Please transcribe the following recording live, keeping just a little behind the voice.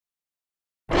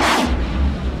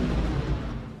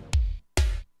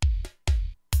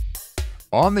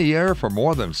On the air for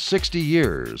more than 60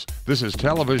 years, this is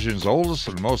television's oldest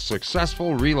and most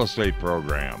successful real estate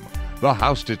program, The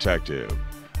House Detective.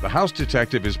 The House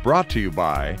Detective is brought to you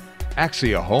by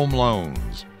Axia Home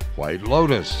Loans, White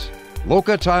Lotus,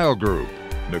 Loca Tile Group,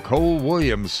 Nicole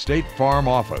Williams State Farm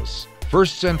Office,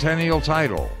 First Centennial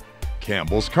Title,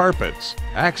 Campbell's Carpets,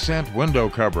 Accent Window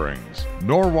Coverings,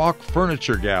 Norwalk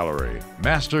Furniture Gallery,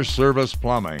 Master Service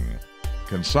Plumbing,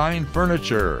 Consign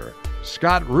Furniture,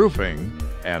 Scott Roofing,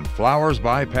 and Flowers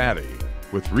by Patty,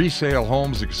 with resale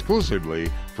homes exclusively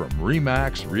from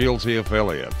RE/MAX Realty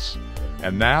Affiliates.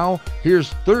 And now, here's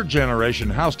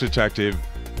third-generation house detective,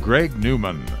 Greg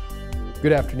Newman.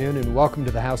 Good afternoon and welcome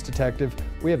to the House Detective.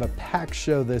 We have a packed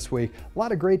show this week. A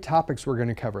lot of great topics we're going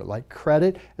to cover, like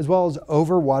credit, as well as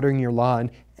overwatering your lawn,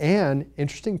 and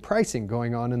interesting pricing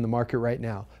going on in the market right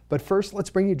now. But first, let's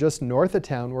bring you just north of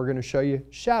town. We're going to show you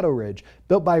Shadow Ridge,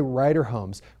 built by Ryder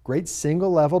Homes. Great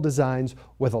single-level designs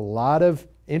with a lot of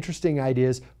interesting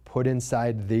ideas put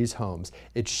inside these homes.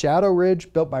 It's Shadow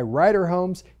Ridge, built by Ryder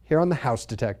Homes, here on the House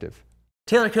Detective.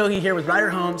 Taylor Kohi here with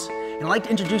Ryder Homes, and I'd like to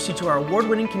introduce you to our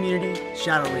award-winning community,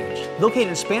 Shadow Ridge. Located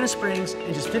in Spanish Springs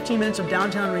and just 15 minutes from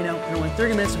downtown Reno and only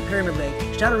 30 minutes from Pyramid Lake,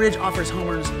 Shadow Ridge offers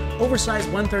homeowners oversized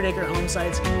 1/3 acre home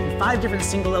sites and 5 different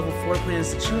single-level floor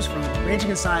plans to choose from,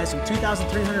 ranging in size from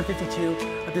 2,352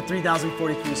 up to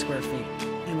 3,043 square feet.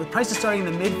 And with prices starting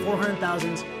in the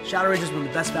mid-400,000s, Shadow Ridge is one of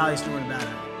the best value stores in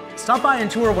Nevada. Stop by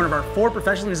and tour one of our 4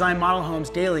 professionally designed model homes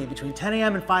daily between 10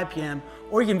 a.m. and 5 p.m.,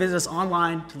 or you can visit us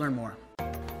online to learn more.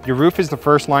 Your roof is the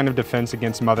first line of defense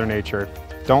against Mother Nature.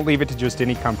 Don't leave it to just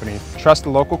any company. Trust a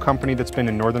local company that's been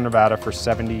in Northern Nevada for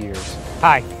 70 years.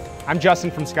 Hi, I'm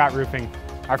Justin from Scott Roofing.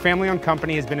 Our family-owned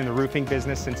company has been in the roofing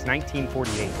business since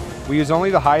 1948. We use only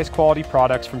the highest quality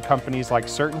products from companies like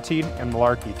CertainTeed and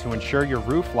Malarkey to ensure your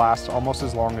roof lasts almost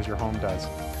as long as your home does.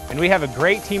 And we have a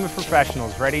great team of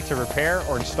professionals ready to repair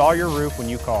or install your roof when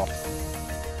you call.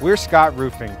 We're Scott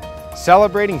Roofing,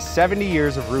 celebrating 70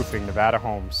 years of roofing Nevada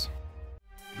homes.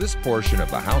 This portion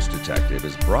of the House Detective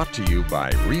is brought to you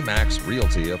by RE/MAX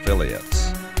Realty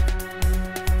Affiliates.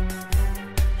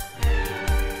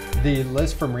 The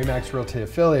list from RE/MAX Realty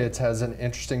Affiliates has an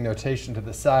interesting notation to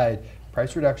the side: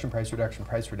 price reduction, price reduction,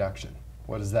 price reduction.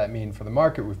 What does that mean for the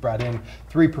market? We've brought in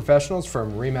 3 professionals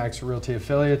from RE/MAX Realty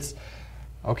Affiliates.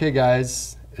 Okay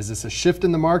guys, is this a shift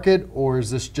in the market, or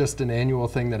is this just an annual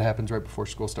thing that happens right before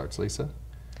school starts? Lisa?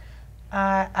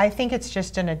 I think it's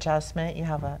just an adjustment. You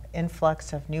have an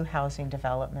influx of new housing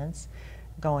developments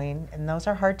going, and those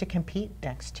are hard to compete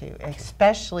next to,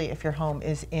 especially if your home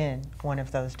is in one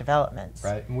of those developments.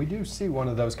 Right, and we do see one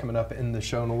of those coming up in the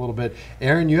show in a little bit.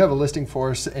 Aaron, you have a listing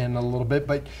for us in a little bit,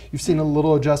 but you've seen a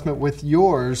little adjustment with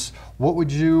yours. What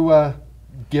would you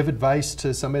give advice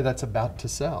to somebody that's about to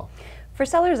sell? For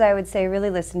sellers, I would say really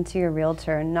listen to your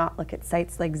realtor and not look at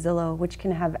sites like Zillow, which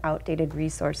can have outdated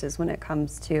resources when it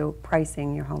comes to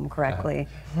pricing your home correctly.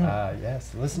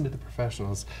 Yes, listen to the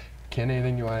professionals. Ken,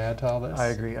 anything you want to add to all this? I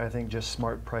agree. I think just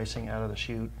smart pricing out of the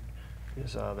chute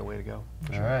is the way to go.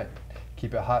 All right.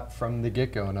 Keep it hot from the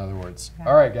get-go, in other words.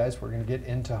 All right, guys, we're going to get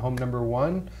into home number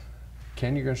 1.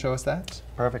 Ken, you're going to show us that?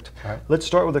 Perfect. All right. Let's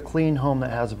start with a clean home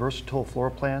that has a versatile floor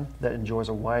plan that enjoys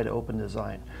a wide open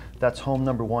design. That's home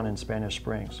number 1 in Spanish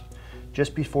Springs.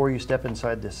 Just before you step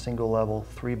inside this single-level,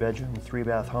 3-bedroom,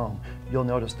 3-bath home, you'll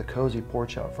notice the cozy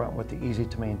porch out front with the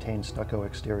easy-to-maintain stucco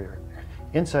exterior.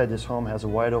 Inside this home has a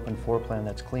wide open floor plan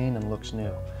that's clean and looks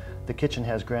new. The kitchen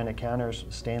has granite counters,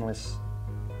 stainless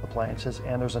appliances,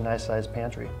 and there's a nice-sized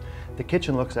pantry. The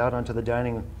kitchen looks out onto the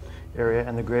dining area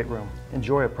and the great room.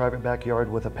 Enjoy a private backyard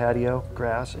with a patio,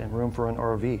 grass, and room for an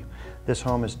RV. This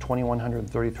home is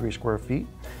 2,133 square feet,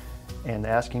 and the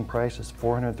asking price is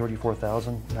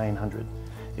 $434,900.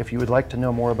 If you would like to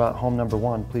know more about home number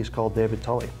 1, please call David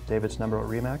Tully. David's number at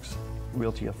RE/MAX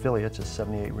Realty Affiliates is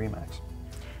 78 RE/MAX.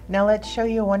 Now let's show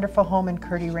you a wonderful home in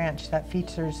Curdy Ranch that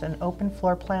features an open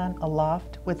floor plan, a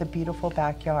loft with a beautiful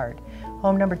backyard.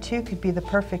 Home number 2 could be the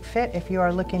perfect fit if you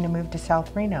are looking to move to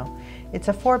South Reno. It's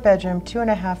a 4-bedroom,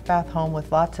 2.5-bath home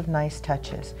with lots of nice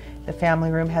touches. The family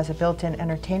room has a built-in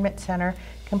entertainment center,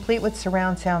 complete with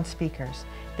surround sound speakers.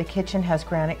 The kitchen has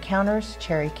granite counters,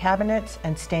 cherry cabinets,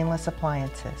 and stainless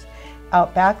appliances.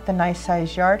 Out back, the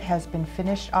nice-sized yard has been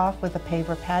finished off with a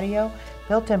paver patio,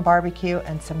 built-in barbecue,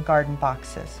 and some garden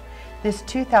boxes. This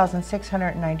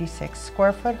 2,696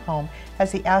 square foot home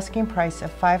has the asking price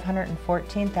of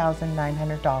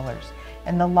 $514,900,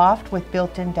 and the loft with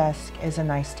built-in desk is a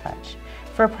nice touch.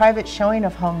 For a private showing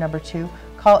of home number 2,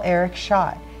 call Eric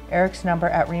Schott. Eric's number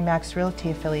at RE/MAX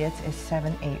Realty Affiliates is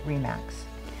 78 RE/MAX.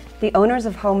 The owners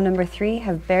of home number 3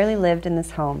 have barely lived in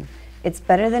this home. It's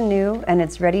better than new and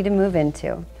it's ready to move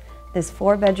into. This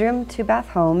 4-bedroom, 2-bath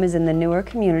home is in the newer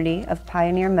community of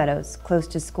Pioneer Meadows, close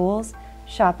to schools,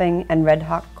 shopping, and Red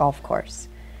Hawk Golf Course.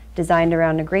 Designed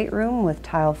around a great room with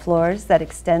tile floors that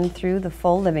extend through the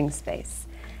full living space.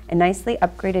 A nicely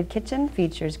upgraded kitchen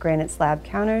features granite slab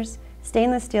counters,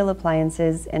 stainless steel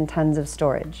appliances, and tons of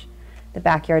storage. The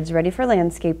backyard's ready for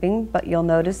landscaping, but you'll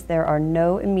notice there are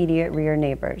no immediate rear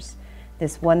neighbors.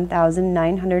 This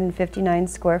 1,959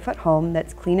 square foot home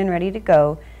that's clean and ready to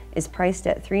go is priced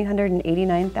at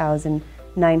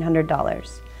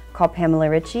 $389,900. Call Pamela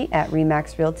Ritchie at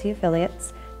RE/MAX Realty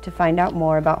Affiliates to find out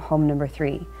more about home number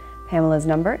 3. Pamela's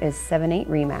number is 78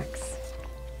 RE/MAX.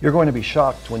 You're going to be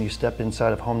shocked when you step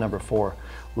inside of home number 4.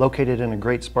 Located in a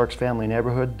great Sparks family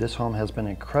neighborhood, this home has been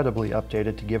incredibly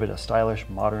updated to give it a stylish,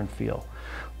 modern feel.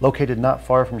 Located not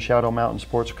far from Shadow Mountain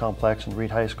Sports Complex and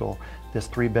Reed High School, this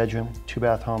 3-bedroom,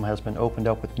 2-bath home has been opened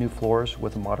up with new floors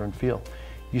with a modern feel.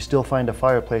 You still find a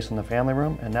fireplace in the family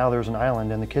room, and now there's an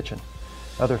island in the kitchen.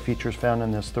 Other features found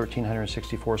in this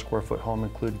 1,364 square foot home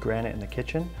include granite in the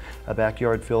kitchen, a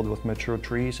backyard filled with mature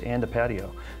trees, and a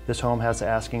patio. This home has the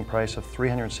asking price of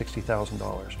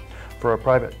 $360,000. For a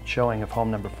private showing of home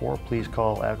number 4, please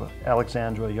call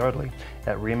Alexandra Yardley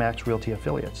at RE/MAX Realty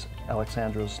Affiliates.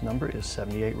 Alexandra's number is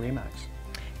 78 RE/MAX.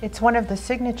 It's one of the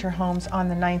signature homes on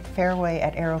the 9th Fairway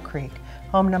at Arrow Creek.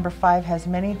 Home number 5 has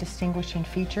many distinguishing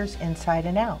features inside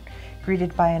and out.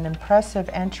 Greeted by an impressive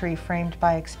entry framed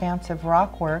by expansive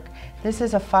rock work, this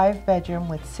is a 5-bedroom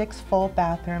with 6 full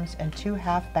bathrooms and 2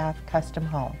 half-bath custom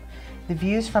home. The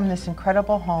views from this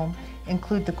incredible home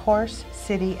include the course,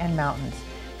 city, and mountains.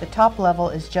 The top level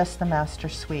is just the master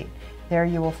suite. There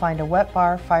you will find a wet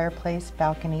bar, fireplace,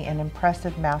 balcony, and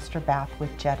impressive master bath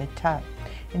with jetted tub.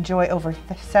 Enjoy over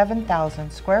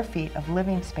 7,000 square feet of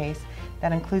living space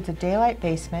that includes a daylight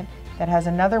basement that has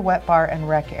another wet bar and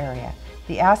rec area.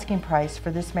 The asking price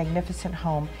for this magnificent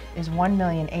home is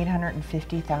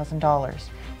 $1,850,000.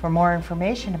 For more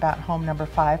information about home number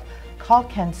 5, call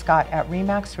Ken Scott at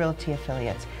RE/MAX Realty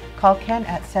Affiliates. Call Ken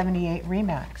at 78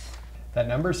 RE/MAX. That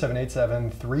number is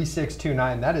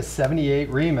 787-3629. That is 78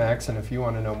 RE/MAX. And if you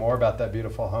want to know more about that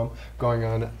beautiful home going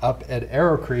on up at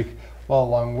Arrow Creek, well,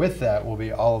 along with that will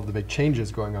be all of the big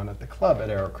changes going on at the club at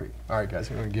Arrow Creek. All right, guys,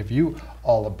 I'm going to give you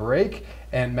all a break.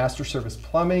 And Master Service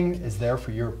Plumbing is there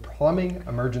for your plumbing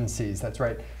emergencies. That's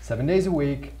right, 7 days a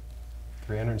week,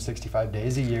 365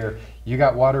 days a year. You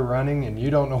got water running and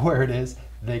you don't know where it is,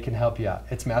 they can help you out.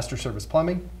 It's Master Service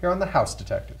Plumbing here on The House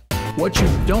Detective. What you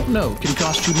don't know can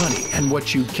cost you money, and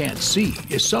what you can't see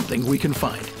is something we can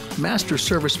find. Master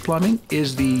Service Plumbing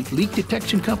is the leak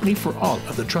detection company for all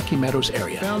of the Truckee Meadows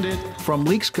area. Found it. From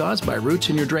leaks caused by roots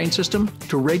in your drain system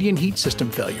to radiant heat system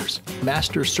failures,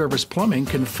 Master Service Plumbing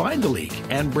can find the leak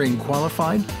and bring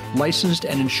qualified, licensed,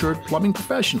 and insured plumbing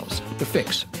professionals to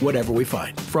fix whatever we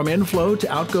find. From inflow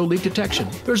to outgo leak detection,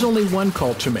 there's only one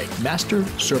call to make: Master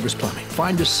Service Plumbing.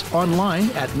 Find us online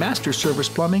at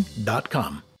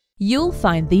masterserviceplumbing.com. You'll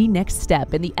find the next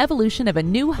step in the evolution of a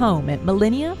new home at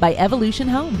Millennia by Evolution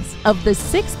Homes. Of the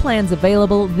 6 plans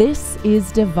available, this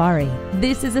is Davari.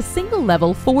 This is a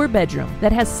single-level 4-bedroom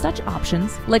that has such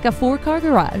options like a 4-car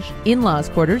garage, in-laws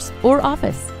quarters, or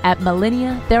office. At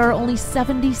Millennia, there are only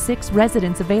 76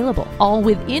 residents available, all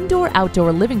with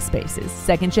indoor-outdoor living spaces,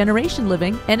 second-generation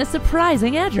living, and a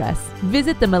surprising address.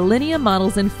 Visit the Millennia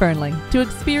Models in Fernling to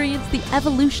experience the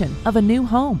evolution of a new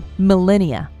home.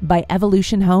 Millennia by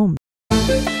Evolution Homes.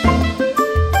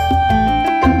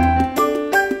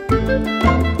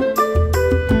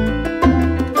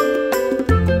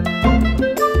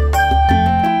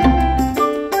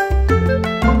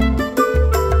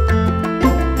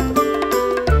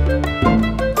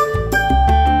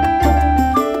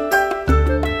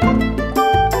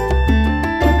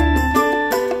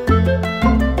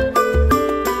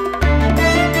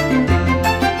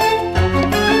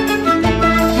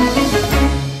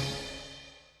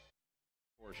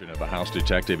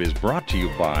 Detective is brought to you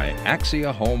by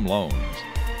Axia Home Loans.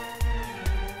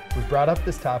 We've brought up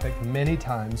this topic many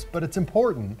times, but it's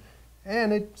important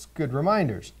and it's good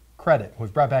reminders. Credit.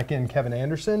 We've brought back in Kevin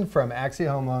Anderson from Axia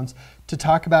Home Loans to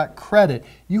talk about credit.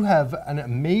 You have an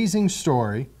amazing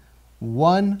story.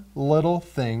 One little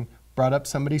thing brought up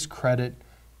somebody's credit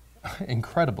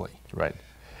incredibly. Right.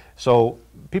 So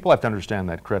people have to understand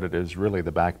that credit is really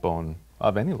the backbone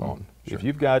of any loan. Sure. If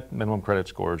you've got minimum credit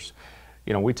scores,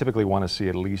 you know, we typically want to see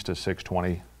at least a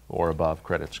 620 or above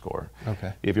credit score.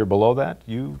 Okay. If you're below that,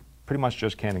 you pretty much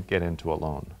just can't get into a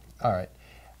loan. All right.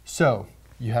 So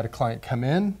you had a client come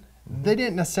in. They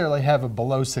didn't necessarily have a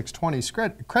below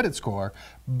 620 credit score,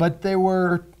 but they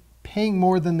were paying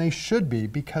more than they should be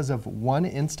because of one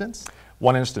instance?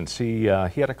 One instance, he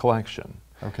had a collection.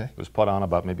 Okay. It was put on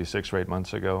about maybe 6 or 8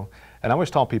 months ago. And I always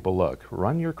tell people, look,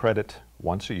 run your credit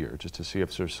once a year just to see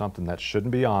if there's something that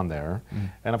shouldn't be on there.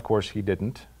 And of course he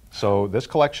didn't. So this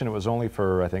collection, it was only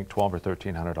for I think $1,200 or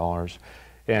 $1,300.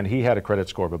 And he had a credit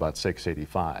score of about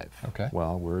 685. Okay.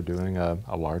 Well, we're doing a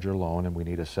larger loan and we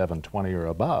need a 720 or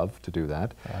above to do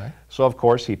that. All right. So of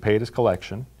course he paid his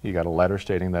collection. He got a letter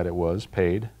stating that it was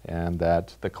paid and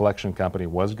that the collection company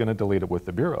was going to delete it with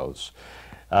the bureaus.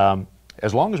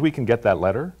 As long as we can get that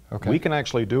letter, we can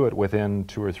actually do it within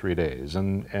 2 or 3 days.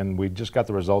 And we just got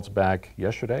the results back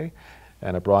yesterday,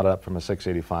 and it brought up from a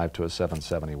 685 to a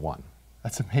 771.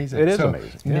 That's amazing. It is so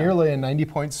amazing. It's nearly a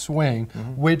 90-point swing,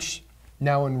 which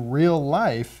now in real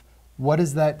life, what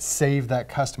does that save that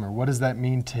customer? What does that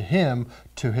mean to him,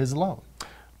 to his loan?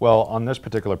 Well, on this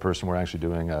particular person, we're actually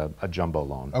doing a jumbo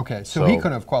loan. Okay, so he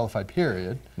couldn't have qualified,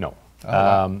 period. No.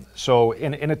 So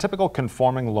in a typical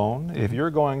conforming loan, if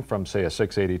you're going from, say, a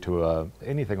 680 to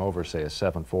anything over, say, a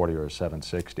 740 or a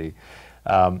 760,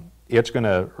 it's going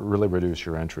to really reduce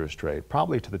your interest rate,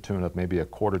 probably to the tune of maybe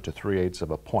 1/4 to 3/8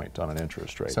 of a point on an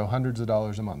interest rate. So hundreds of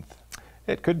dollars a month.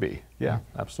 It could be, yeah,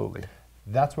 absolutely.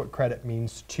 That's what credit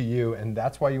means to you, and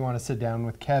that's why you want to sit down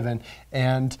with Kevin.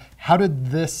 And how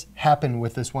did this happen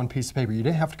with this one piece of paper? You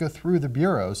didn't have to go through the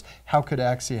bureaus. How could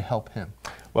Axia help him?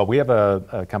 Well, we have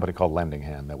a company called Lending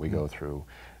Hand that we go through.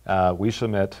 We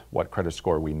submit what credit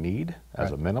score we need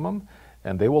as a minimum,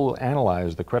 and they will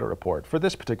analyze the credit report. For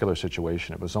this particular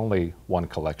situation, it was only one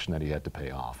collection that he had to pay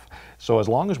off. So as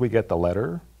long as we get the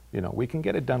letter, you know, we can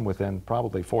get it done within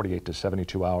probably 48 to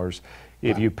 72 hours.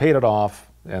 If you paid it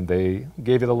off and they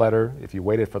gave you the letter, if you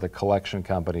waited for the collection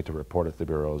company to report it to the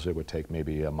bureaus, it would take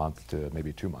maybe a month to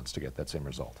maybe 2 months to get that same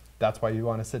result. That's why you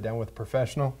want to sit down with a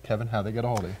professional. Kevin, how they get a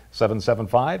hold of you?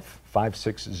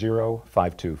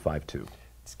 775-560-5252.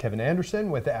 It's Kevin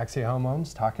Anderson with Axia Home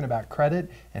Loans talking about credit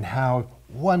and how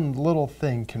one little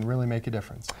thing can really make a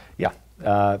difference. Yeah,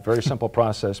 very simple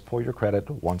process. Pull your credit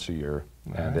once a year.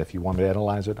 And if you want me to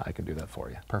analyze it, I can do that for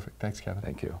you. Perfect. Thanks, Kevin.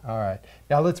 Thank you. All right.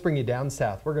 Now let's bring you down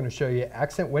south. We're going to show you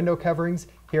accent window coverings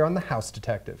here on The House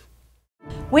Detective.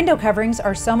 Window coverings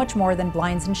are so much more than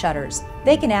blinds and shutters.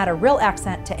 They can add a real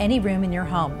accent to any room in your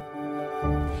home.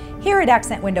 Here at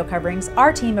Accent Window Coverings,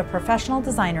 our team of professional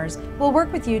designers will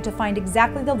work with you to find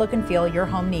exactly the look and feel your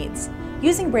home needs,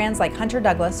 using brands like Hunter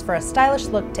Douglas for a stylish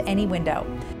look to any window.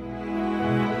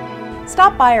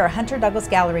 Stop by our Hunter Douglas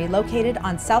Gallery located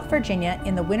on South Virginia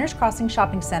in the Winners Crossing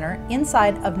Shopping Center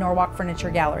inside of Norwalk Furniture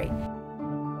Gallery.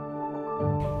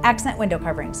 Accent Window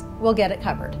Coverings. We'll get it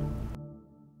covered.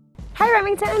 Hi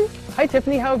Remington. Hi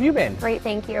Tiffany, how have you been? Great,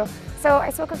 thank you. So I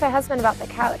spoke with my husband about the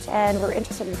couch and we're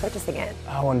interested in purchasing it.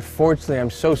 Oh, unfortunately, I'm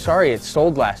so sorry it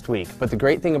sold last week. But the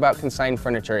great thing about consigned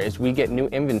furniture is we get new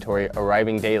inventory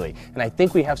arriving daily. And I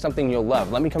think we have something you'll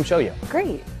love. Let me come show you.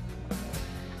 Great.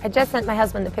 I just sent my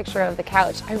husband the picture of the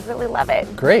couch. I really love it.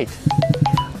 Great.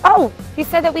 Oh, you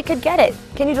said that we could get it.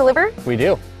 Can you deliver? We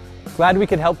do. Glad we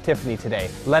could help Tiffany today.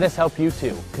 Let us help you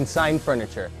too. Consigned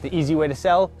furniture. The easy way to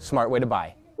sell, smart way to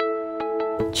buy.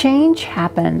 Change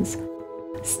happens.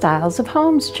 Styles of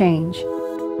homes change.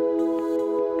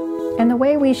 And the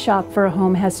way we shop for a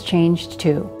home has changed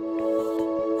too.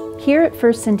 Here at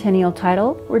First Centennial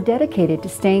Title, we're dedicated to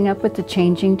staying up with the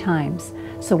changing times.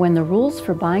 So when the rules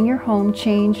for buying your home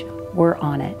change, we're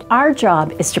on it. Our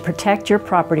job is to protect your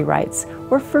property rights.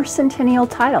 We're First Centennial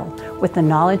Title, with the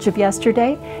knowledge of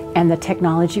yesterday and the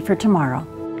technology for tomorrow.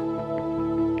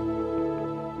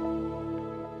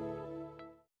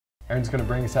 Erin's going to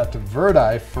bring us out to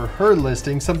Verdi for her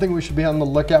listing, something we should be on the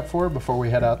lookout for before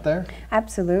we head out there.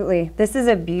 Absolutely. This is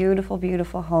a beautiful,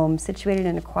 beautiful home situated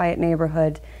in a quiet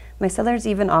neighborhood. My seller's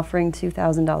even offering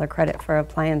 $2,000 credit for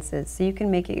appliances, so you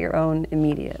can make it your own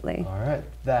immediately. All right,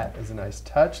 that is a nice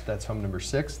touch. That's home number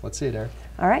 6. Let's see it, Erin.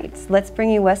 All right, so let's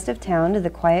bring you west of town to the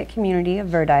quiet community of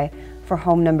Verdi for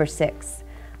home number 6.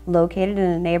 Located in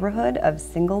a neighborhood of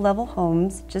single-level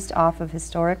homes just off of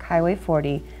historic Highway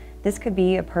 40, this could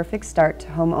be a perfect start to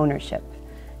home ownership.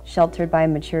 Sheltered by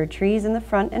mature trees in the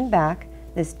front and back,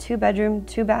 this 2-bedroom,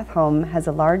 2-bath home has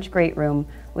a large great room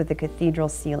with a cathedral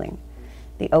ceiling.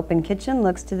 The open kitchen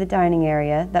looks to the dining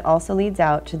area that also leads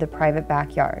out to the private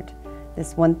backyard.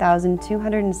 This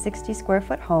 1,260 square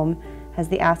foot home has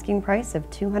the asking price of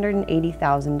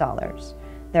 $280,000.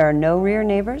 There are no rear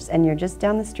neighbors and you're just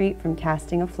down the street from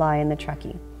casting a fly in the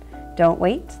Truckee. Don't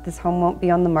wait, this home won't be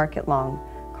on the market long.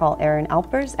 Call Erin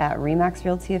Alpers at RE/MAX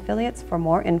Realty Affiliates for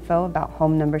more info about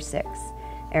home number 6.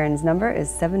 Erin's number is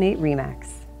 78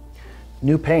 RE/MAX.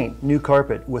 New paint, new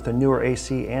carpet with a newer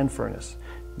AC and furnace.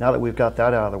 Now that we've got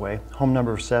that out of the way, home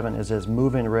number 7 is as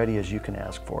move-in ready as you can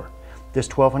ask for. This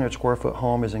 1,200 square foot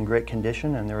home is in great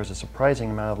condition, and there is a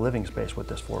surprising amount of living space with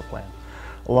this floor plan.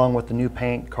 Along with the new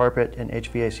paint, carpet, and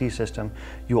HVAC system,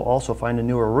 you will also find a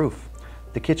newer roof.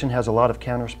 The kitchen has a lot of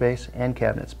counter space and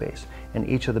cabinet space, and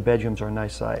each of the bedrooms are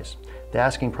nice size. The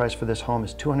asking price for this home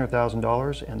is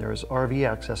 $200,000, and there is RV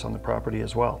access on the property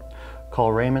as well.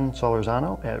 Call Raymond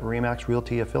Solorzano at RE/MAX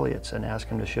Realty Affiliates and ask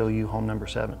him to show you home number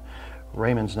 7.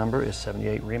 Raymond's number is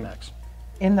 78 RE/MAX.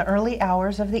 In the early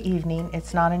hours of the evening,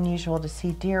 it's not unusual to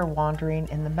see deer wandering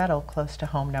in the meadow close to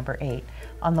home number 8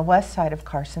 on the west side of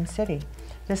Carson City.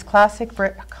 This classic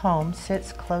brick home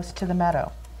sits close to the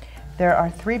meadow. There are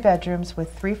 3 bedrooms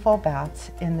with 3 full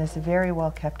baths in this very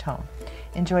well-kept home.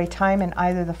 Enjoy time in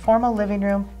either the formal living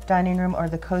room, dining room, or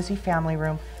the cozy family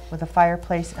room with a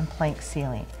fireplace and plank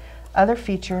ceiling. Other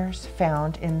features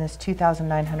found in this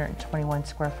 2,921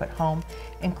 square foot home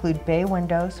include bay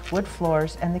windows, wood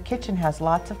floors, and the kitchen has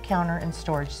lots of counter and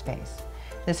storage space.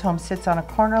 This home sits on a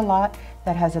corner lot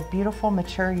that has a beautiful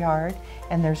mature yard,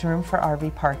 and there's room for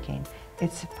RV parking.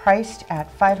 It's priced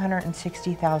at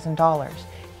 $560,000.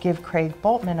 Give Craig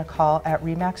Boltman a call at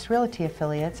RE/MAX Realty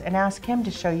Affiliates and ask him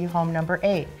to show you home number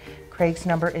 8. Craig's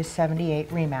number is 78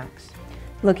 RE/MAX.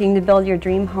 Looking to build your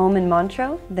dream home in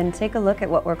Montreux? Then take a look at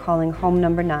what we're calling home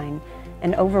number 9,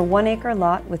 an over 1 acre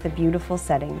lot with a beautiful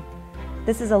setting.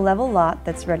 This is a level lot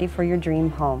that's ready for your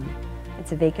dream home.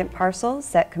 It's a vacant parcel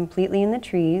set completely in the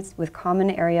trees with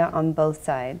common area on both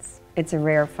sides. It's a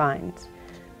rare find.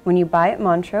 When you buy at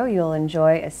Montreux, you'll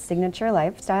enjoy a signature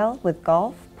lifestyle with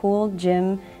golf, pool,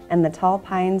 gym, and the tall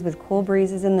pines with cool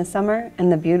breezes in the summer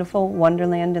and the beautiful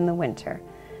wonderland in the winter.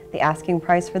 The asking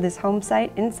price for this home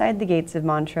site inside the gates of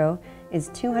Montreux is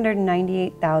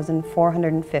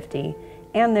 $298,450,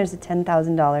 and there's a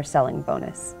 $10,000 selling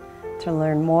bonus. To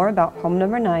learn more about home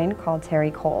number 9, call Terry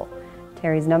Cole.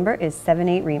 Terry's number is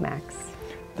 78 RE/MAX.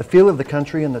 The feel of the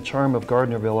country and the charm of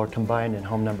Gardnerville are combined in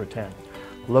home number 10.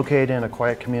 Located in a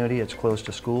quiet community, it's close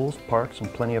to schools, parks,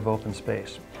 and plenty of open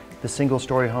space. The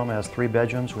single-story home has 3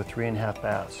 bedrooms with 3.5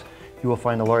 baths. You will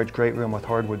find a large great room with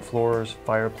hardwood floors,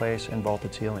 fireplace, and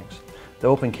vaulted ceilings. The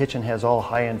open kitchen has all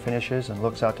high-end finishes and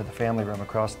looks out to the family room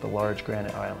across the large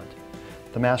granite island.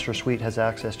 The master suite has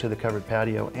access to the covered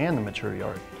patio and the mature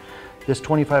yard. This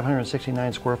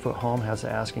 2,569 square foot home has an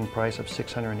asking price of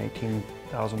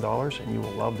 $618,000, and you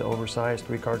will love the oversized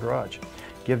 3-car garage.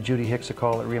 Give Judy Hicks a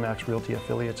call at RE/MAX Realty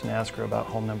Affiliates and ask her about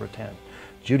home number 10.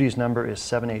 Judy's number is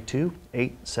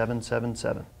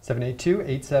 782-8777.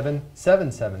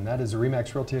 782-8777. That is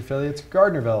RE/MAX Realty Affiliates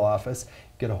Gardnerville office.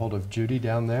 Get a hold of Judy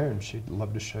down there, and she'd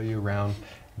love to show you around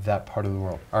that part of the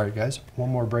world. All right, guys, one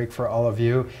more break for all of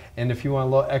you. And if you want a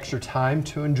little extra time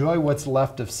to enjoy what's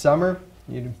left of summer,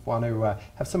 you want to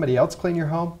have somebody else clean your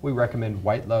home, we recommend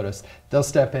White Lotus. They'll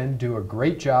step in, do a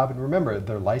great job, and remember,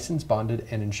 they're licensed, bonded,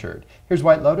 and insured. Here's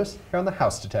White Lotus here on The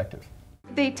House Detective.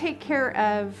 They take care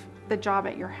of the job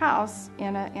at your house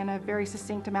in a very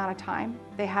succinct amount of time.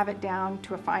 They have it down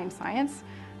to a fine science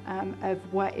of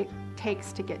what it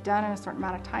takes to get done in a certain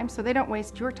amount of time, so they don't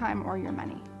waste your time or your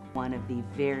money. One of the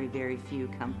very, very few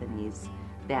companies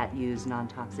that use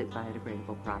non-toxic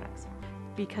biodegradable products.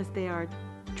 Because they are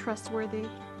trustworthy,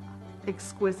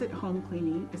 exquisite home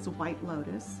cleaning is a White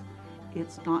Lotus.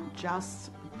 It's not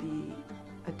just the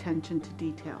attention to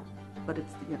detail, but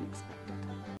it's the unexpected.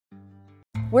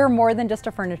 We're more than just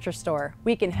a furniture store.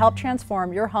 We can help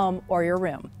transform your home or your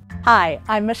room. Hi,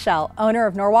 I'm Michelle, owner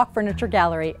of Norwalk Furniture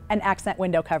Gallery and Accent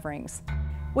Window Coverings.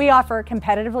 We offer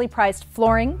competitively priced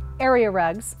flooring, area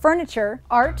rugs, furniture,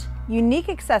 art, unique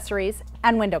accessories,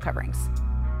 and window coverings.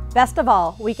 Best of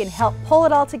all, we can help pull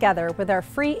it all together with our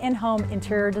free in-home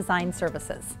interior design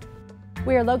services.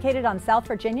 We are located on South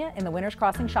Virginia in the Winters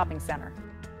Crossing Shopping Center.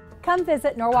 Come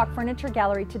visit Norwalk Furniture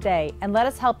Gallery today and let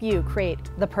us help you create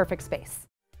the perfect space.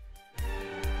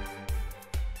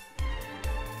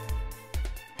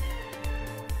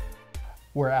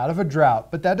 We're out of a drought,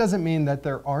 but that doesn't mean that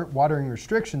there aren't watering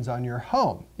restrictions on your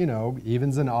home. You know,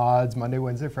 evens and odds, Monday,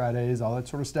 Wednesday, Fridays, all that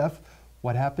sort of stuff.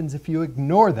 What happens if you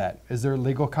ignore that? Is there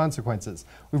legal consequences?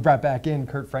 We've brought back in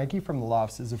Kurt Franke from the law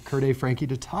offices of Kurt A. Franke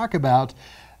to talk about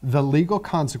the legal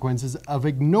consequences of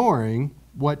ignoring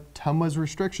what TUMWA's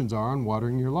restrictions are on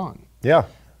watering your lawn. Yeah,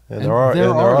 and there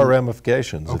are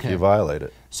ramifications if you violate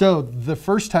it. So the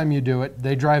first time you do it,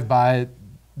 they drive by,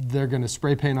 they're going to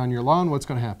spray paint on your lawn. What's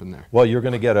going to happen there? Well, you're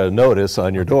going to get a notice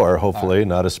on your door, hopefully,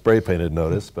 not a spray painted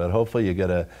notice, but hopefully you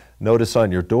get a notice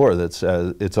on your door that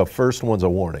says, it's a first one's a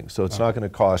warning, so it's not going to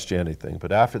cost you anything.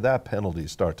 But after that,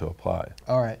 penalties start to apply.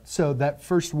 All right, so that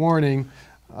first warning,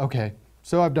 okay,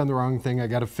 so I've done the wrong thing. I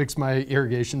got to fix my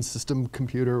irrigation system,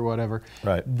 computer, or whatever.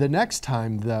 Right. The next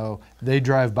time, though, they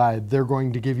drive by, they're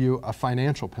going to give you a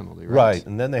financial penalty, right? Right,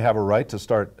 and then they have a right to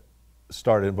start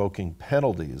invoking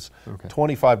penalties. Okay.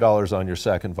 $25 on your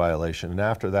second violation, and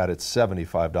after that it's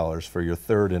 $75 for your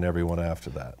third and everyone after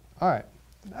that. All right.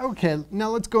 Okay, now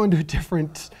let's go into a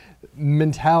different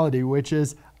mentality, which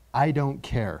is I don't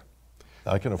care.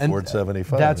 I can afford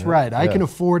 75. That's right. I Yeah. can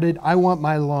afford it. I want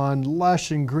my lawn lush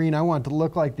and green. I want it to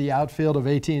look like the outfield of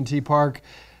AT&T Park.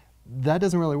 That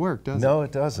doesn't really work, does it? No,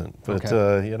 it doesn't. But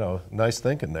Okay. you know, nice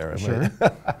thinking there. I Sure. mean,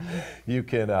 you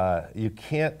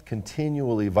can't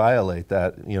continually violate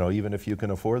that. You know, even if you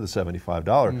can afford the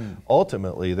 $75.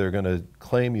 Ultimately, they're going to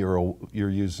claim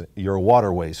your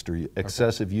water waste or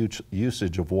excessive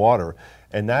usage of water,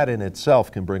 and that in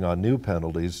itself can bring on new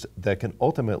penalties that can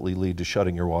ultimately lead to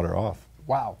shutting your water off.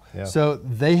 Wow. Yeah. So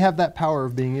they have that power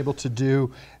of being able to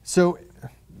do, so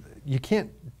you can't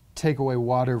take away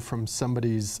water from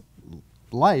somebody's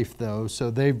life though, so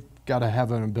they've got to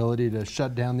have an ability to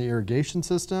shut down the irrigation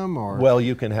system, or? Well,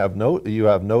 you can have you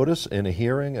have notice and a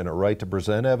hearing and a right to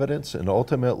present evidence, and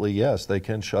ultimately, yes, they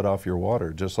can shut off your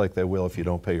water, just like they will if you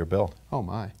don't pay your bill. Oh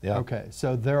my. Yeah. Okay,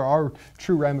 so there are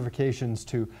true ramifications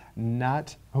to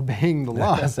not obeying the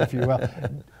laws, if you will.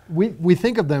 We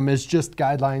think of them as just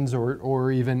guidelines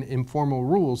or even informal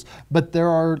rules, but there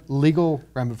are legal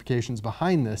ramifications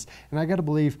behind this, and I got to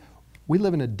believe we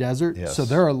live in a desert, Yes. so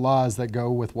there are laws that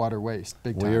go with water waste,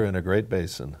 big time. We're in a Great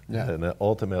Basin, Yeah. and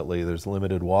ultimately there's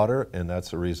limited water, and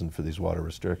that's the reason for these water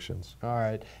restrictions. All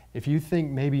right, if you think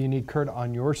maybe you need Kurt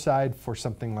on your side for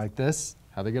something like this,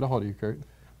 how do they get a hold of you, Kurt?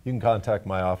 You can contact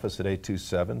my office at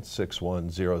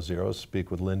 827-6100,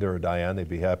 speak with Linda or Diane, they'd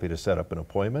be happy to set up an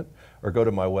appointment, or go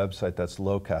to my website, that's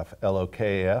LOCAF,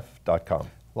 LOKAF.com.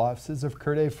 Law offices of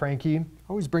Kurt A. Franke,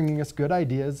 always bringing us good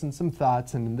ideas and some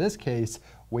thoughts, and in this case,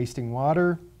 wasting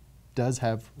water does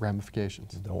have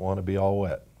ramifications. Don't want to be all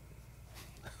wet.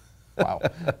 Wow,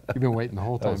 you've been waiting the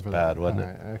whole time That was for bad, that. wasn't All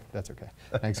it? right, that's okay.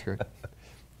 Thanks, Kurt.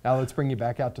 Now let's bring you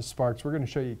back out to Sparks. We're going to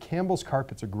show you Campbell's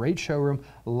Carpets, a great showroom,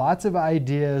 lots of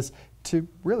ideas to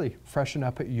really freshen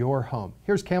up your home.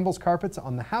 Here's Campbell's Carpets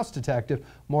on The House Detective.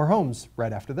 More homes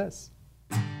right after this.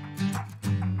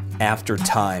 After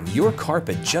time, your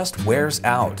carpet just wears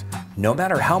out. No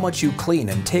matter how much you clean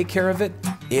and take care of it,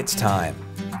 it's time.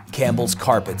 Campbell's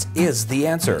Carpets is the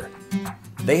answer.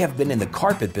 They have been in the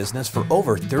carpet business for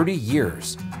over 30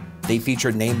 years. They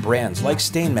feature name brands like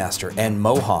Stainmaster and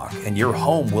Mohawk, and your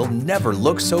home will never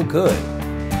look so good.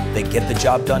 They get the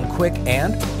job done quick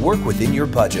and work within your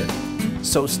budget.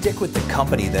 So stick with the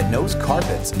company that knows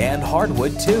carpets and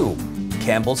hardwood too.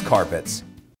 Campbell's Carpets.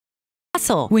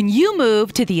 When you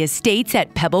move to the Estates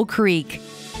at Pebble Creek.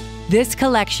 This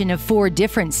collection of 4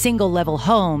 different single-level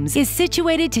homes is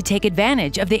situated to take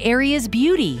advantage of the area's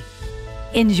beauty.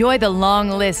 Enjoy the long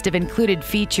list of included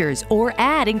features or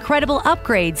add incredible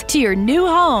upgrades to your new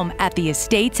home at the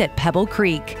Estates at Pebble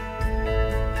Creek.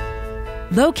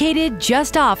 Located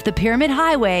just off the Pyramid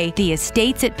Highway, the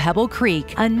Estates at Pebble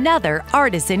Creek, another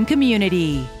artisan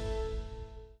community.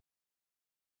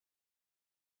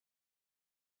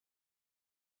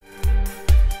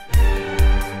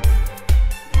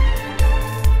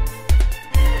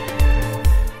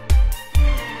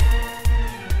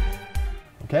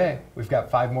 Okay, we've got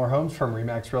 5 more homes from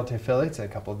RE/MAX Realty Affiliates, and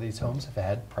a couple of these homes have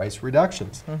had price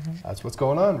reductions. That's what's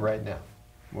going on right now.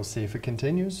 We'll see if it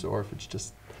continues or if it's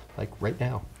just like right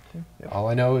now. All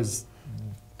I know is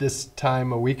this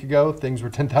time a week ago, things were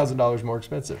 $10,000 more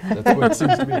expensive. That's what it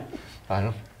seems to be. I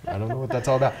don't know what that's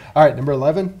all about. All right, number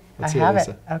 11. Let's I hear have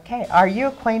Lisa. it. Okay. Are you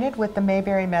acquainted with the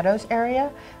Mayberry Meadows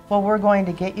area? Well, we're going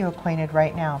to get you acquainted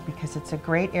right now because it's a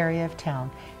great area of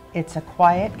town. It's a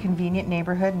quiet, convenient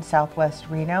neighborhood in southwest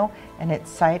Reno, and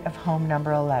it's site of home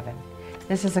number 11.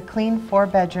 This is a clean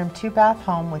 4-bedroom, 2-bath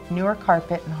home with newer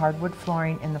carpet and hardwood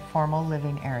flooring in the formal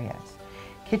living areas.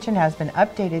 Kitchen has been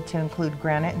updated to include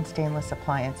granite and stainless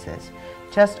appliances.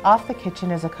 Just off the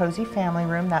kitchen is a cozy family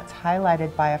room that's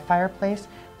highlighted by a fireplace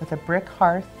with a brick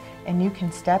hearth, and you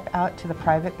can step out to the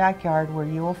private backyard where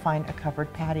you will find a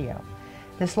covered patio.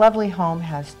 This lovely home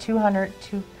has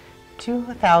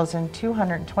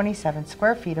 2,227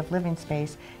 square feet of living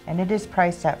space, and it is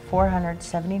priced at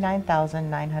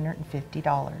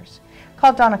 $479,950.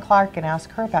 Call Donna Clark and ask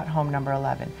her about home number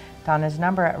 11. Donna's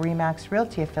number at RE/MAX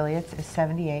Realty Affiliates is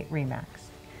 78 RE/MAX.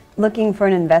 Looking for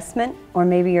an investment, or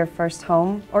maybe your first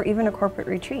home, or even a corporate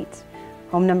retreat?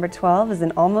 Home number 12 is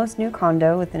an almost new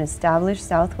condo with an established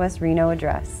Southwest Reno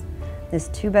address. This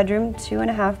 2-bedroom,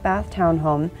 2.5-bath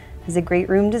townhome has a great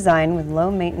room design with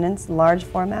low maintenance, large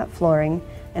format flooring,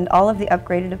 and all of the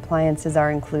upgraded appliances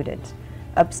are included.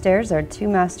 Upstairs are 2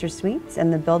 master suites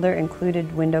and the builder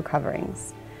included window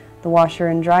coverings. The washer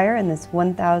and dryer in this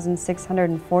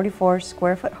 1,644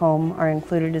 square foot home are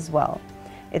included as well.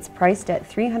 It's priced at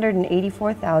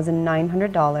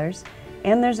 $384,900,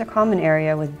 and there's a common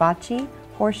area with bocce,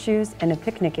 horseshoes, and a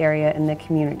picnic area in the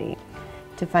community.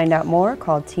 To find out more,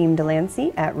 call Team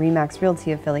Delancey at RE/MAX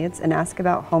Realty Affiliates and ask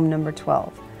about home number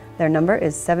 12. Their number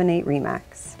is 78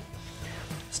 RE/MAX.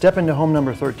 Step into home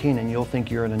number 13 and you'll think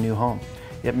you're in a new home.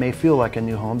 It may feel like a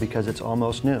new home because it's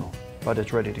almost new, but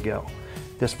it's ready to go.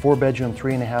 This 4-bedroom,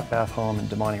 3.5 bath home in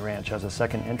Damonte Ranch has a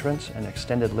second entrance and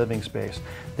extended living space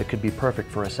that could be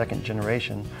perfect for a second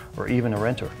generation or even a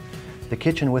renter. The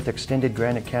kitchen with extended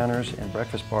granite counters and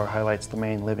breakfast bar highlights the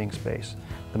main living space.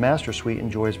 The master suite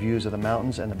enjoys views of the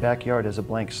mountains and the backyard is a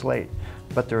blank slate,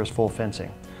 but there is full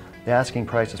fencing. The asking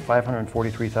price is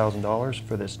 $543,000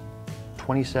 for this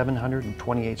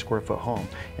 2,728 square foot home.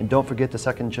 And don't forget the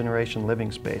second generation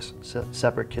living space,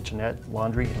 separate kitchenette,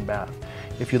 laundry, and bath.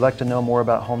 If you'd like to know more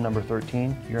about home number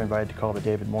 13, you're invited to call the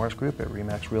David Morris Group at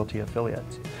RE/MAX Realty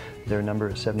Affiliates. Their number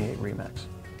is 78 RE/MAX.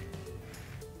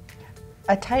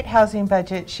 A tight housing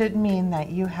budget shouldn't mean that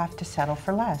you have to settle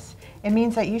for less. It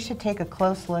means that you should take a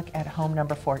close look at home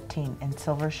number 14 in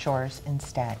Silver Shores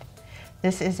instead.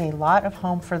 This is a lot of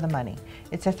home for the money.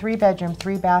 It's a 3-bedroom,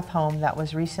 3-bath home that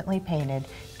was recently painted,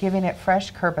 giving it fresh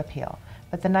curb appeal.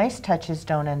 But the nice touches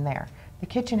don't end there. The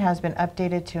kitchen has been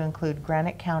updated to include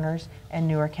granite counters and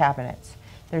newer cabinets.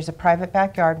 There's a private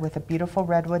backyard with a beautiful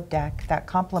redwood deck that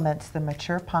complements the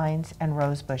mature pines and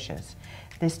rose bushes.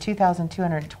 This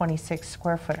 2,226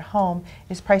 square foot home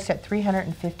is priced at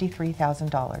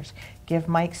 $353,000. Give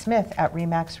Mike Smith at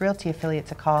RE/MAX Realty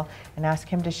Affiliates a call and ask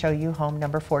him to show you home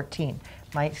number 14.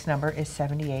 Mike's number is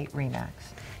 78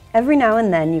 RE/MAX. Every now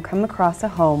and then you come across a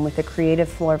home with a creative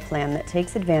floor plan that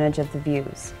takes advantage of the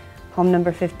views. Home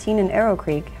number 15 in Arrow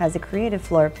Creek has a creative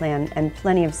floor plan and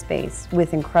plenty of space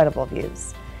with incredible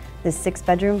views. This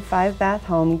 6-bedroom, 5-bath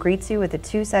home greets you with a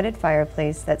 2-sided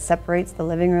fireplace that separates the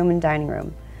living room and dining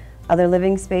room. Other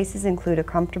living spaces include a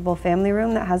comfortable family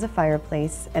room that has a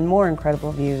fireplace and more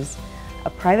incredible views,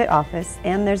 a private office,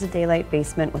 and there's a daylight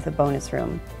basement with a bonus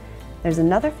room. There's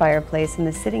another fireplace in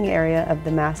the sitting area of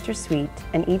the master suite,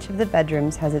 and each of the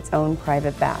bedrooms has its own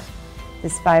private bath.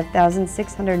 This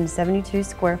 5,672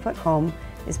 square foot home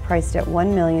is priced at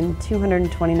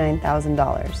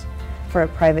 $1,229,000. For a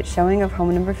private showing of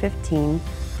home number 15,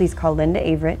 please call Linda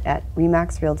Averett at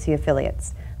RE/MAX Realty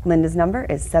Affiliates. Linda's number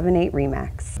is 78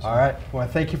 RE/MAX. All right, well,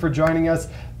 thank you for joining us.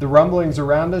 The rumblings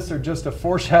around us are just a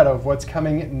foreshadow of what's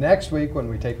coming next week when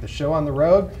we take the show on the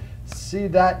road. See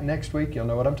that next week. You'll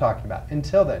know what I'm talking about.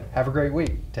 Until then, have a great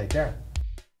week. Take care.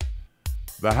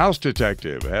 The House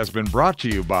Detective has been brought to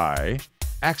you by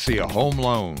Axia Home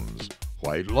Loans,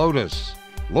 White Lotus,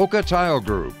 Loca Tile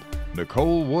Group,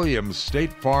 Nicole Williams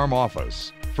State Farm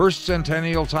Office, First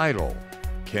Centennial Title,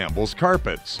 Campbell's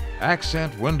Carpets,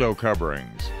 Accent Window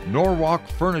Coverings, Norwalk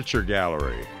Furniture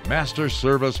Gallery, Master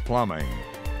Service Plumbing,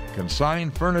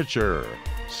 Consign Furniture,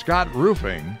 Scott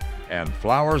Roofing, and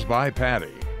Flowers by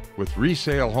Patty, with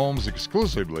resale homes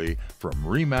exclusively from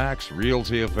RE/MAX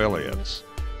Realty Affiliates.